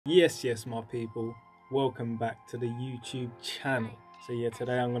Yes, my people, welcome back to the YouTube channel. So yeah,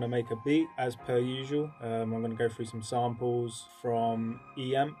 today I'm going to make a beat as per usual. I'm going to go through some samples from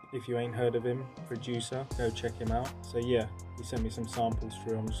EAMP. If you ain't heard of him, producer, go check him out. So yeah, he sent me some samples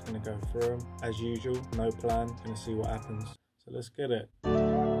through. I'm just going to go through them as usual, no plan, going to see what happens. So let's get it.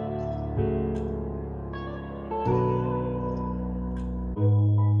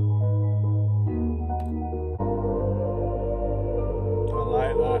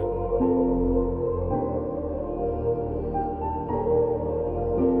 Like that.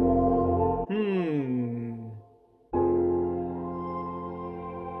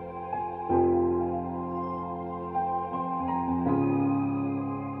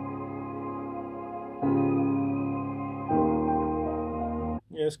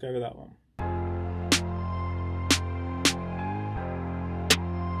 Yeah, let's go with that one.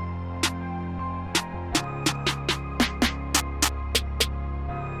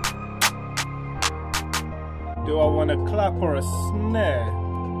 Do I want a clap or a snare?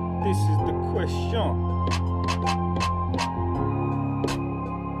 This is the question.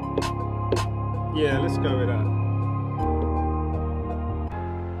 Yeah, let's go with that.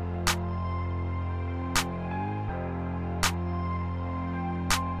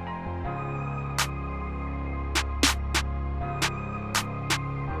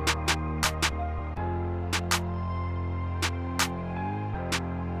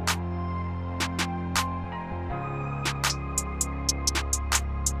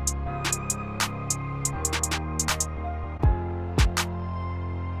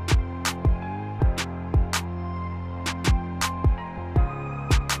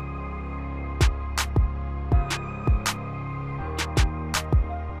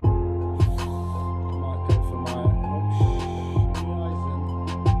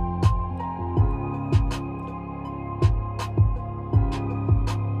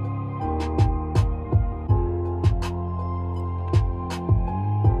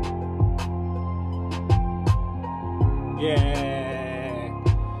 Yeah.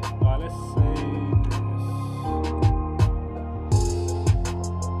 Right, let's see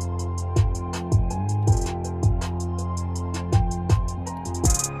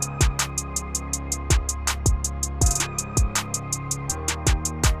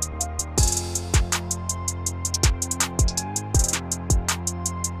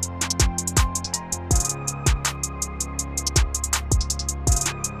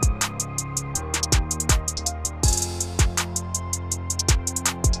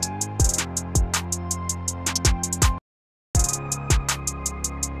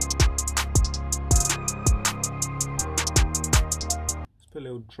put a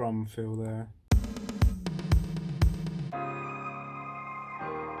little drum fill there.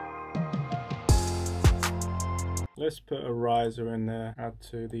 Let's put a riser in there. Add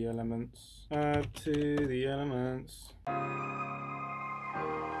to the elements. Add to the elements.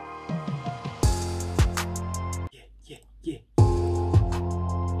 Yeah.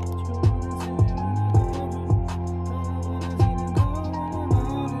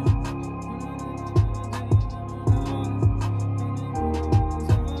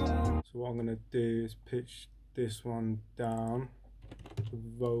 What I'm going to do is pitch this one down, the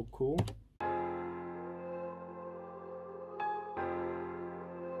vocal.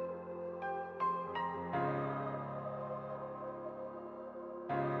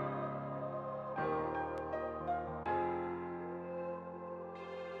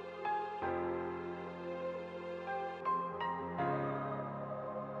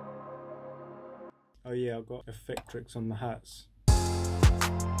 Oh yeah, I've got Effectrix on the hats.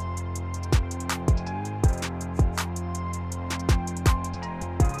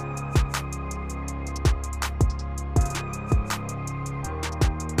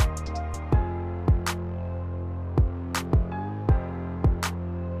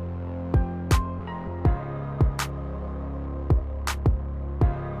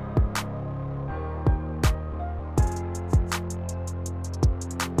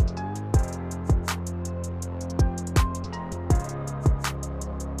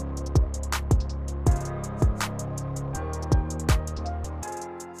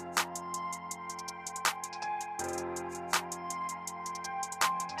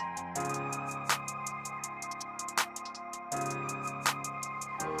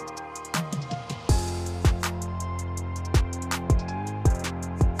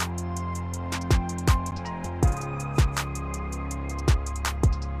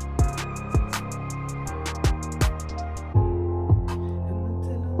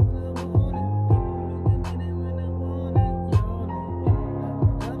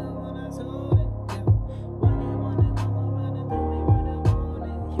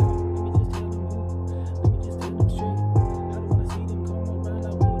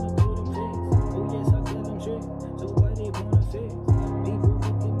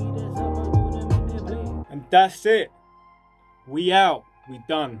 that's it. We out. We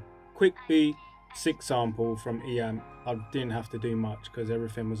done. Quick beat, 6 sample from EAMP. I didn't have to do much because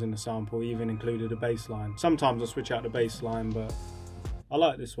everything was in the sample, even included a bass line. Sometimes I switch out the bass line, but I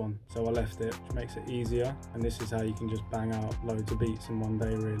like this one, so I left it, which makes it easier. And this is how you can just bang out loads of beats in one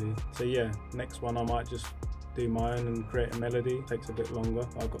day, really. So yeah, next one I might just do my own and create a melody. It takes a bit longer.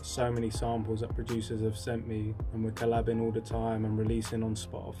 I've got so many samples that producers have sent me, and we're collabing all the time and releasing on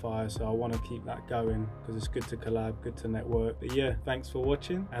Spotify, so I want to keep that going because it's good to collab, good to network. But yeah, thanks for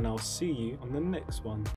watching, and I'll see you on the next one.